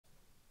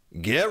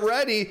Get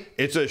ready.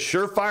 It's a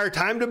surefire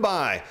time to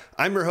buy.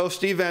 I'm your host,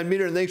 Steven Van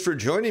Metre, and thanks for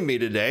joining me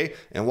today.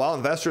 And while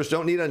investors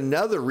don't need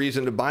another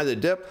reason to buy the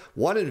dip,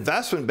 one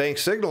investment bank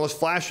signal is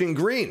flashing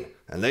green,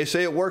 and they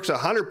say it works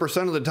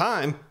 100% of the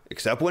time,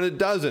 except when it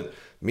doesn't.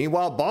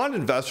 Meanwhile, bond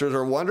investors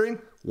are wondering,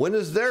 when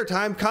is their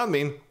time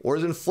coming, or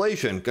is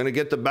inflation going to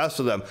get the best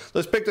of them?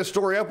 Let's pick the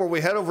story up where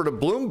we head over to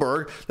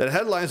Bloomberg that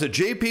headlines that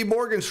JP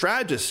Morgan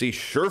strategists see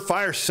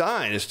surefire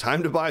sign it's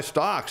time to buy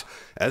stocks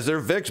as their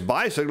VIX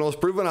buy signal has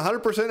proven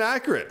 100%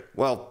 accurate.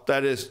 Well,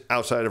 that is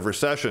outside of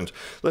recessions.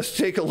 Let's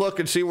take a look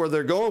and see where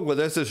they're going with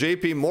this as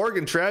JP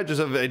Morgan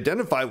strategists have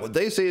identified what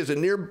they say is a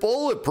near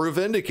bulletproof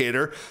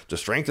indicator to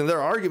strengthen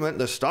their argument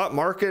the stock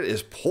market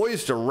is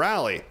poised to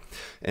rally.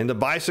 And the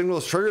buy signal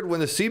is triggered when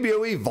the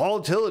CBOE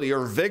volatility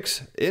or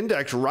VIX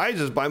index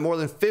rises by more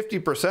than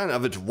 50%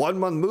 of its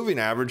 1-month moving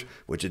average,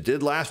 which it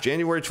did last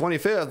January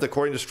 25th,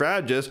 according to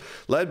strategists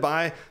led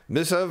by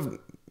Steven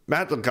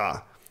Van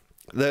Metre.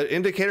 The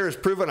indicator has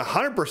proven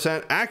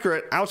 100%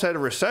 accurate outside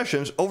of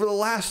recessions over the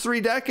last 3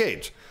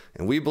 decades.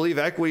 And we believe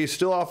equities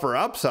still offer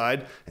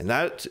upside, and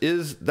that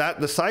is that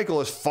the cycle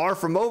is far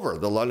from over,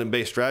 the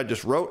London-based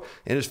strategist wrote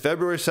in his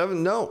February 7th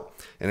note.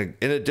 And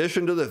in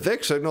addition to the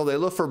VIX signal, they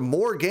look for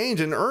more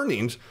gains in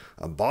earnings,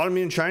 a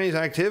bottoming Chinese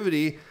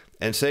activity,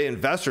 and say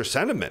investor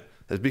sentiment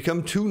has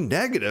become too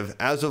negative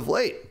as of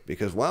late.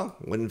 Because, well,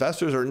 when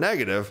investors are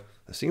negative,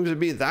 it seems to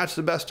be that's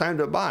the best time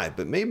to buy.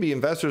 But maybe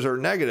investors are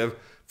negative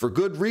for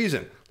good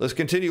reason. Let's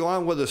continue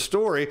on with the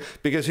story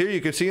because here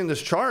you can see in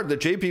this chart that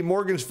JP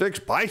Morgan's VIX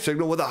buy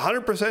signal with a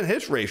 100%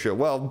 hit ratio.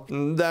 Well,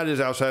 that is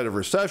outside of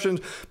recessions,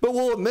 but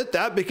we'll admit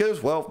that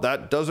because, well,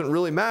 that doesn't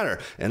really matter.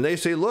 And they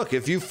say, look,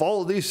 if you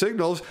follow these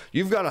signals,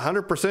 you've got a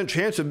 100%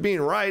 chance of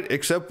being right,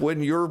 except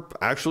when you're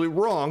actually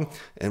wrong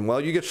and, well,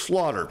 you get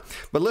slaughtered.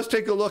 But let's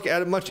take a look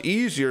at a much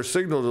easier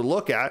signal to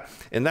look at.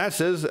 And that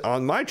says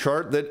on my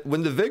chart that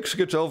when the VIX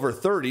gets over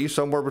 30,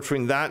 somewhere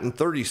between that and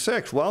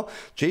 36, well,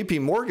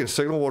 JP Morgan's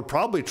signal would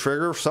probably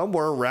trigger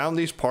somewhere around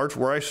these parts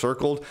where I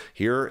circled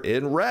here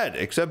in red,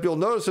 except you'll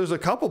notice there's a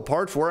couple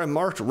parts where I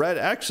marked red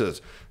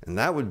X's, and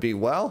that would be,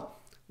 well,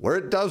 where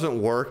it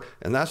doesn't work,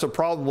 and that's a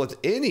problem with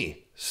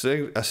any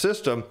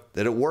system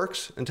that it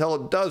works until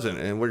it doesn't.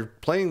 And we're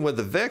playing with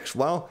the VIX,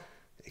 well,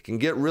 it can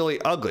get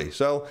really ugly.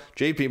 So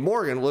JP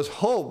Morgan, let's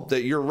hope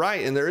that you're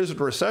right and there isn't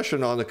a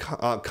recession on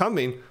the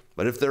coming,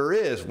 but if there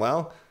is,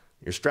 well,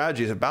 your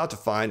strategy is about to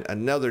find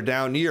another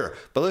down year.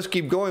 But let's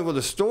keep going with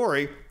the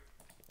story,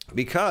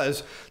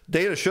 because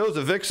data shows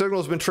the VIX signal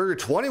has been triggered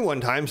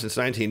 21 times since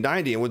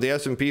 1990, and with the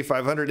S&P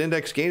 500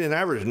 index gained an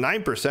average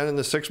 9% in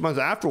the 6 months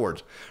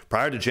afterwards.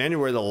 Prior to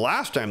January, the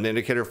last time the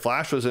indicator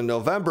flashed was in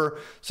November,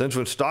 since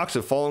when stocks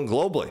have fallen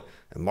globally,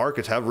 and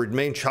markets have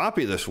remained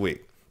choppy this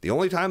week. The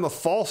only time a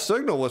false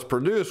signal was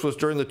produced was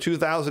during the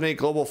 2008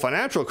 global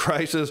financial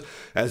crisis,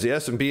 as the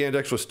S&P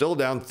index was still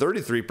down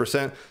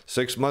 33%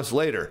 6 months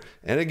later.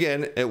 And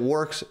again, it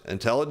works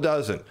until it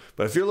doesn't.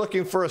 But if you're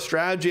looking for a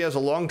strategy as a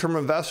long-term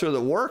investor that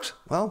works,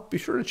 well, be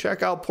sure to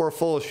check out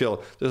Portfolio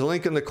Shield. There's a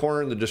link in the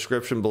corner in the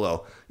description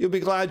below. You'll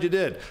be glad you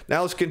did.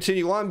 Now let's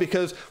continue on,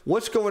 because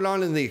what's going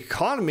on in the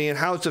economy and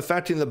how it's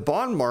affecting the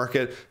bond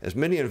market, as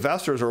many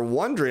investors are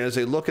wondering as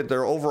they look at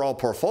their overall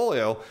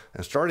portfolio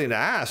and starting to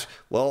ask,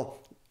 well,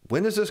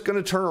 when is this going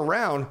to turn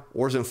around,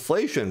 or is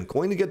inflation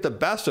going to get the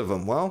best of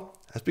them? Well,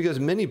 that's because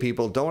many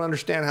people don't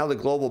understand how the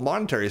global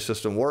monetary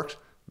system works,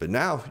 but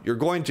now you're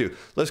going to.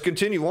 Let's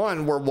continue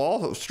on where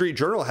Wall Street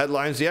Journal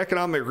headlines the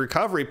economic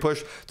recovery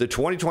pushed the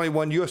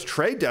 2021 U.S.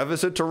 trade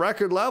deficit to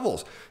record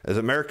levels as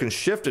Americans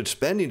shifted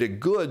spending to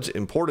goods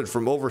imported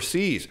from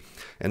overseas.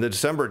 And the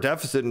December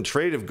deficit in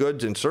trade of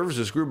goods and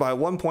services grew by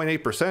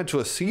 1.8% to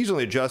a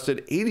seasonally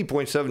adjusted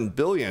 $80.7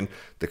 billion.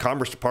 The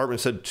Commerce Department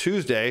said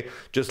Tuesday,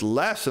 just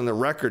less than the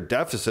record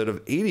deficit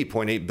of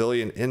 $80.8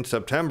 billion in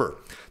September.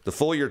 The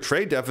full-year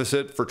trade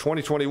deficit for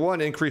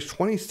 2021 increased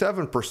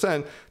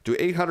 27% to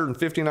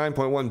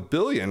 $859.1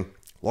 billion,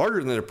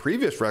 larger than the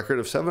previous record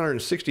of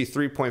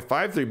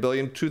 $763.53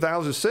 billion in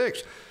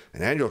 2006.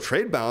 An annual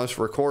trade balance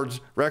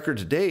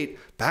records date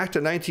back to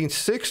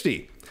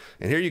 1960.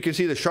 And here you can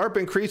see the sharp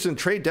increase in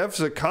trade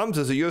deficit comes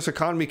as the U.S.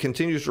 economy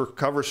continues to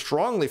recover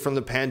strongly from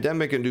the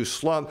pandemic-induced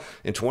slump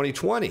in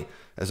 2020,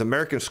 as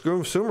American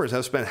consumers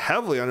have spent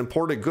heavily on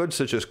imported goods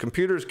such as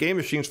computers, game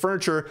machines,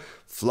 furniture,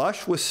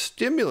 flush with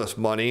stimulus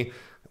money,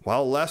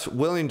 while less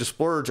willing to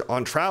splurge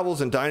on travels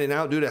and dining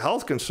out due to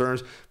health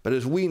concerns. But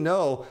as we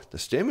know, the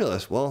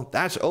stimulus, well,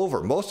 that's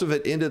over. Most of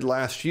it ended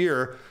last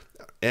year,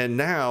 and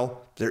now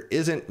there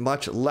isn't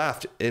much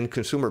left in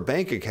consumer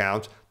bank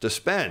accounts to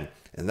spend.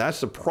 And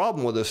that's the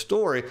problem with this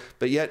story,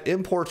 but yet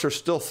imports are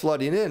still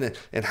flooding in.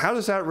 And how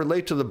does that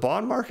relate to the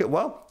bond market?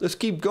 Well, let's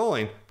keep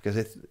going,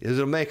 because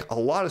it'll make a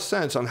lot of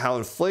sense on how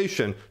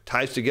inflation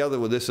ties together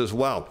with this as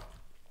well.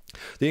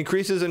 The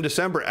increases in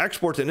December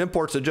exports and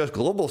imports suggest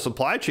global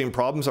supply chain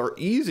problems are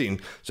easing,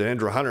 said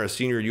Andrew Hunter, a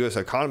senior U.S.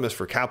 economist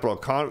for Capital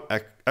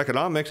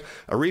Economics,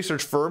 a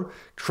research firm.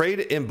 Trade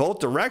in both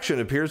directions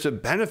appears to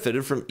have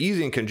benefited from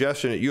easing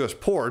congestion at U.S.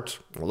 ports,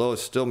 although it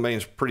still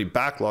remains pretty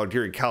backlogged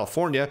here in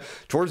California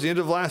towards the end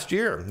of last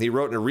year. He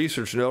wrote in a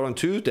research note on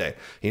Tuesday.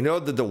 He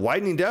noted that the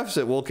widening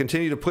deficit will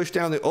continue to push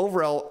down the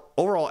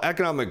overall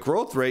economic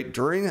growth rate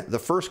during the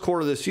first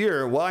quarter of this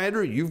year. Well,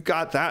 Andrew, you've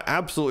got that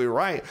absolutely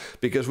right,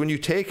 because when you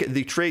take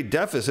the trade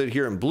deficit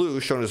here in blue,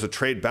 shown as a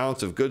trade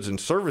balance of goods and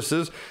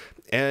services,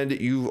 and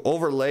you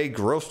overlay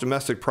gross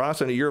domestic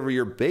product on a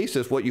year-over-year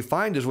basis, what you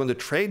find is when the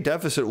trade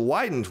deficit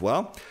widens,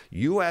 well,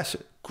 U.S.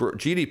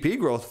 GDP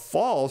growth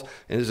falls,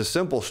 and is a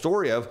simple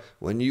story of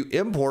when you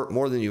import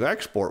more than you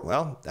export.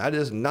 Well, that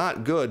is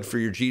not good for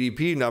your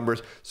GDP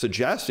numbers,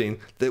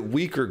 suggesting that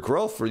weaker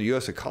growth for the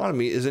U.S.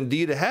 economy is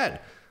indeed ahead.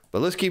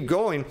 But let's keep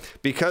going,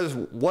 because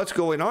what's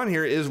going on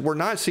here is we're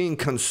not seeing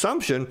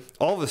consumption.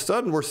 All of a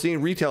sudden, we're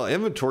seeing retail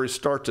inventories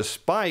start to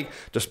spike,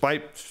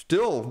 despite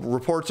still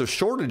reports of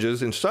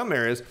shortages in some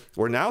areas.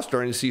 We're now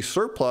starting to see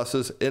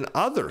surpluses in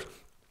others.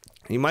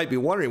 You might be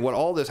wondering what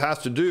all this has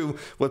to do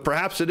with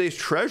perhaps today's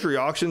Treasury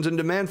auctions and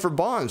demand for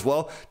bonds.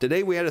 Well,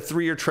 today we had a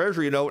 3-year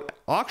Treasury note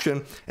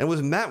auction and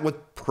was met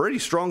with pretty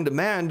strong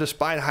demand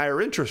despite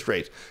higher interest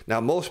rates. Now,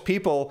 most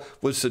people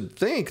would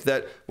think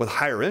that with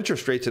higher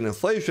interest rates and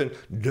inflation,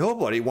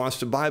 nobody wants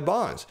to buy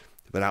bonds.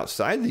 But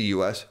outside the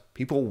U.S.,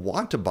 people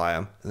want to buy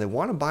them, and they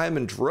want to buy them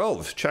in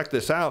droves. Check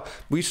this out.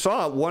 We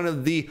saw one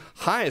of the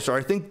highest, or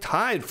I think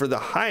tied for the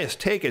highest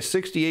take at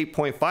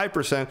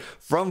 68.5%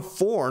 from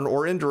foreign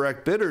or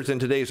indirect bidders in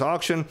today's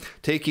auction,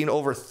 taking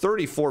over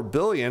 $34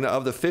 billion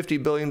of the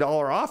 $50 billion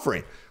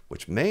offering,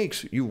 which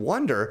makes you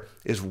wonder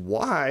is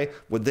why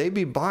would they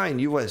be buying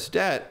U.S.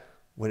 debt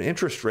when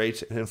interest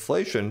rates and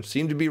inflation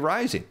seem to be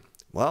rising?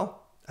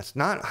 Well, that's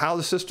not how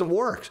the system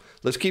works.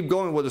 Let's keep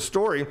going with the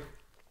story.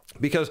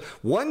 Because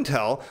one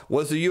tell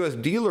was the U.S.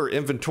 dealer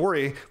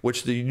inventory,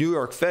 which the New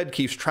York Fed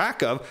keeps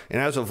track of.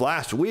 And as of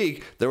last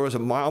week, there was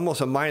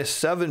almost a minus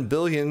 $7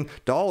 billion in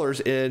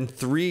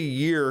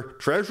 3-year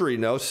Treasury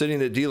notes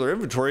sitting at dealer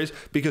inventories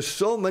because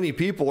so many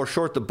people are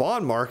short the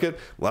bond market.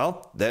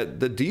 Well, that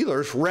the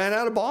dealers ran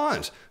out of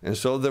bonds. And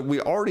so that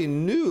we already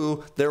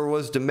knew there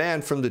was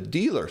demand from the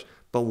dealers.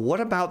 But what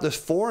about this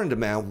foreign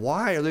demand?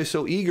 Why are they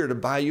so eager to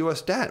buy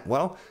U.S. debt?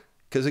 Well,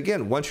 because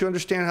again, once you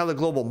understand how the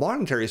global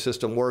monetary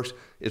system works,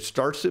 it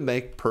starts to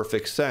make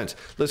perfect sense.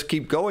 Let's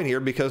keep going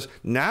here, because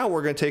now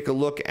we're going to take a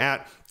look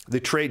at the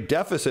trade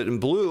deficit in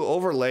blue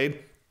overlaid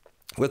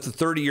with the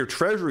 30-year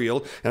Treasury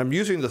yield. And I'm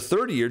using the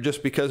 30-year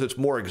just because it's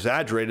more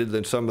exaggerated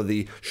than some of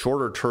the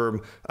shorter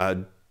term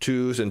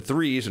 2s and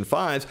 3s and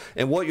 5s.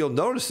 And what you'll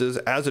notice is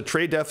as a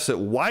trade deficit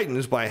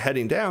widens by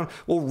heading down,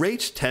 well,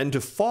 rates tend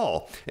to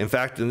fall. In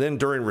fact, and then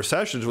during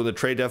recessions, when the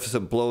trade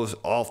deficit blows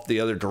off the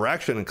other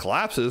direction and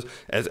collapses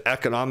as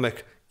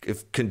economic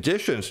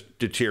conditions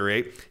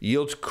deteriorate,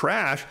 yields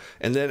crash,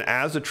 and then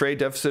as the trade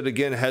deficit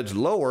again heads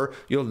lower,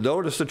 you'll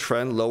notice a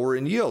trend lower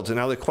in yields. And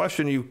now the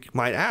question you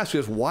might ask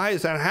is, why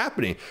is that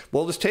happening?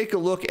 Well, let's take a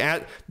look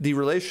at the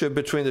relationship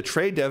between the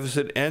trade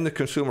deficit and the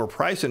consumer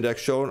price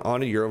index shown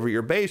on a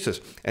year-over-year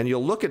basis. And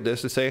you'll look at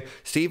this and say,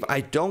 Steve,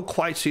 I don't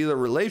quite see the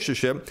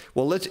relationship.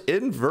 Well, let's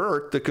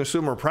invert the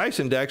consumer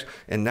price index,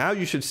 and now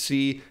you should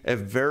see a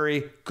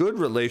very good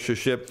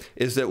relationship,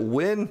 is that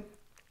when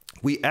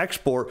we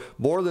export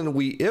more than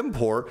we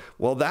import,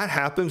 well, that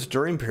happens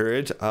during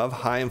periods of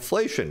high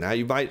inflation. Now,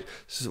 you might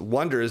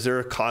wonder, is there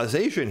a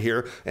causation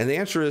here? And the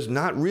answer is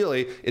not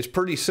really. It's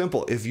pretty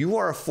simple. If you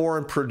are a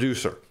foreign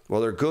producer,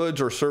 whether goods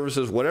or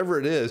services, whatever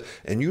it is,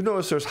 and you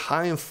notice there's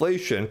high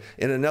inflation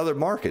in another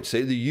market,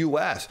 say the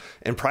U.S.,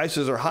 and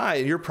prices are high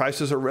and your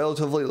prices are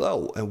relatively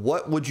low, and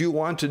what would you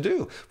want to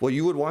do? Well,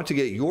 you would want to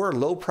get your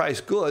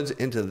low-priced goods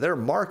into their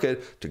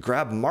market to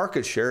grab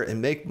market share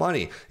and make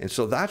money. And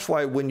so that's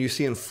why when you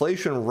see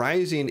inflation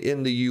rising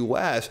in the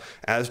U.S.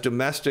 as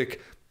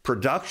domestic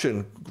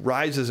production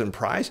rises in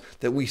price,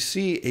 that we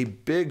see a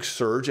big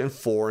surge in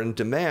foreign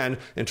demand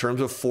in terms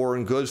of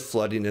foreign goods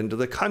flooding into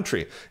the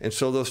country. And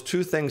so those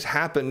two things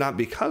happen not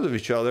because of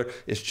each other,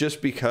 it's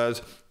just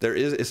because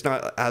it's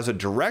not as a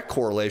direct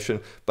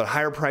correlation, but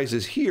higher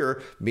prices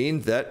here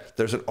mean that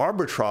there's an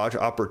arbitrage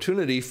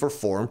opportunity for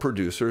foreign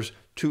producers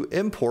to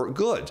import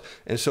goods.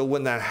 And so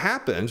when that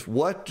happens,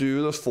 what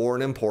do those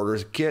foreign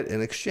importers get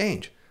in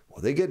exchange?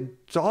 Well, they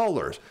get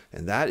dollars,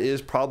 and that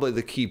is probably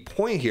the key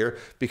point here,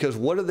 because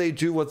what do they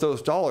do with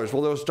those dollars?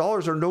 Well, those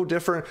dollars are no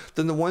different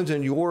than the ones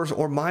in yours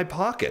or my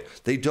pocket.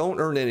 They don't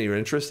earn any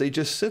interest. They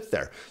just sit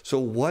there. So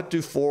what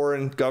do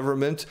foreign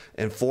governments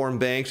and foreign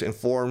banks and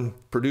foreign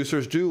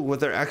producers do with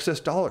their excess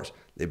dollars?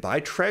 They buy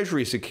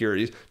treasury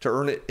securities to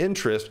earn an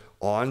interest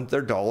on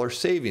their dollar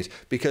savings,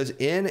 because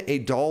in a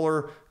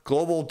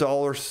global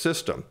dollar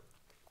system,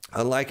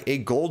 unlike a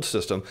gold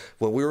system,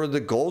 when we were the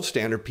gold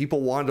standard,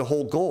 people wanted to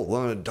hold gold.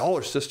 Well, in a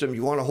dollar system,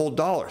 you want to hold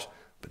dollars.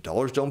 But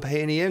dollars don't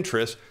pay any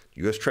interest.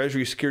 U.S.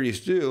 Treasury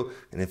securities do.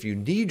 And if you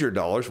need your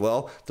dollars,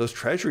 well, those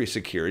Treasury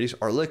securities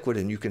are liquid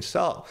and you can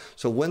sell them.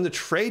 So when the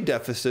trade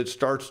deficit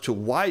starts to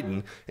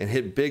widen and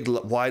hit big,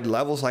 wide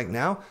levels like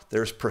now,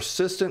 there's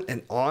persistent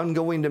and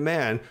ongoing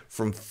demand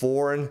from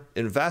foreign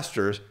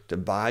investors to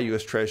buy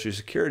U.S. Treasury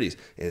securities.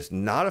 And it's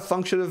not a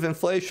function of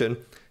inflation.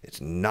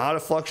 It's not a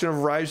function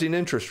of rising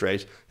interest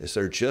rates. It's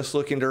they're just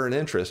looking to earn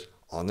interest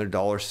on their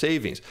dollar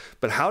savings.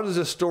 But how does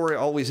this story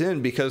always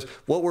end? Because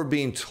what we're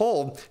being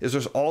told is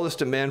there's all this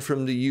demand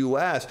from the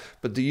U.S.,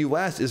 but the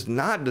U.S. is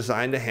not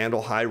designed to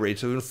handle high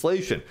rates of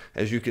inflation.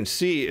 As you can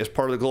see, as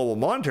part of the global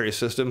monetary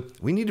system,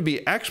 we need to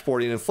be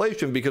exporting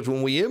inflation because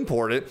when we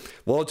import it,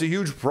 well, it's a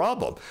huge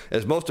problem.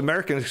 As most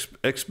Americans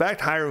expect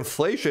higher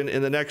inflation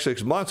in the next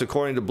 6 months,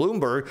 according to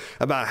Bloomberg,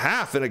 about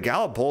half in a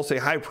Gallup poll say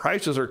high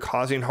prices are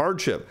causing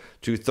hardship.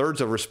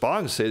 2/3 of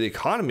respondents say the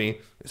economy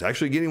is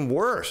actually getting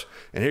worse.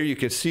 And here you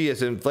can see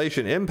its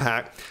inflation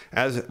impact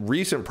as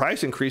recent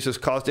price increases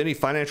caused any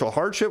financial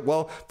hardship.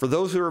 Well, for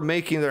those who are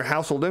making their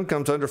household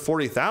incomes under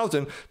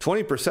 $40,000,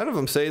 20% of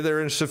them say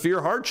they're in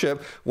severe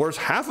hardship, whereas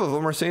half of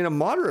them are saying a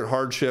moderate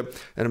hardship.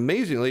 And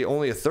amazingly,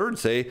 only a third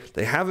say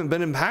they haven't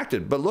been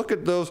impacted. But look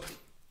at those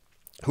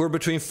who are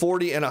between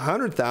 40 and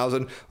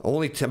 100,000,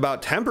 only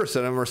about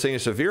 10% of them are saying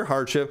severe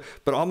hardship,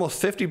 but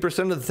almost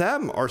 50% of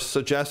them are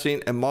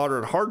suggesting a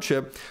moderate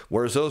hardship,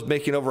 whereas those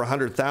making over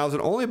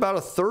 100,000, only about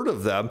a third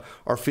of them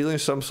are feeling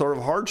some sort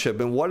of hardship.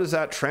 And what does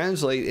that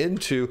translate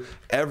into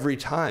every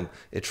time?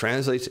 It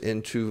translates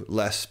into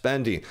less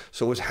spending.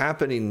 So what's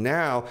happening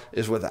now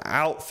is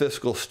without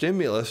fiscal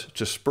stimulus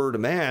to spur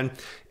demand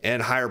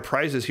and higher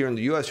prices here in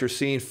the U.S., you're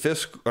seeing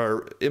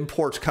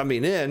imports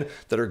coming in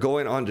that are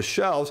going onto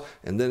shelves,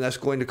 and then that's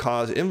going to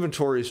cause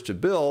inventories to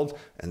build,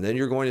 and then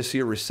you're going to see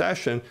a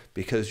recession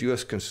because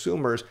U.S.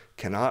 consumers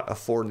cannot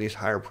afford these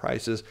higher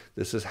prices.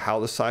 This is how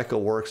the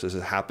cycle works. This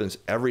happens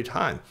every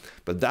time.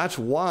 But that's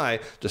why,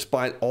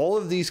 despite all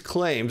of these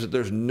claims that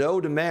there's no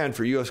demand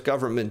for U.S.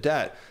 government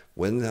debt,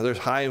 when there's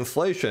high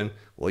inflation,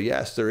 well,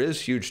 yes, there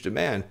is huge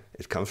demand.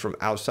 It comes from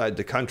outside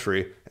the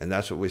country, and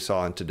that's what we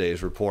saw in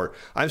today's report.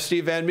 I'm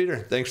Steve Van Metre.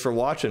 Thanks for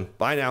watching.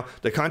 Bye now.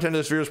 The content of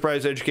this video is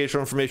provided as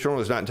educational information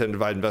only. Is not intended to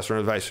provide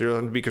investment advice. It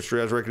doesn't be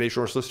construed as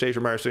recognition or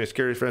solicitation by any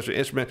securities, financial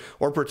instrument,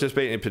 or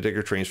participate in a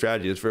particular trading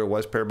strategy. This video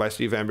was prepared by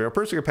Steve Van Metre.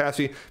 Personal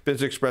capacity,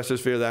 business expressed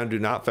this video that do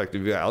not affect the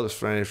view of Alice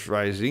Financial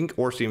Inc.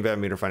 or Steven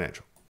Van Metre Financial.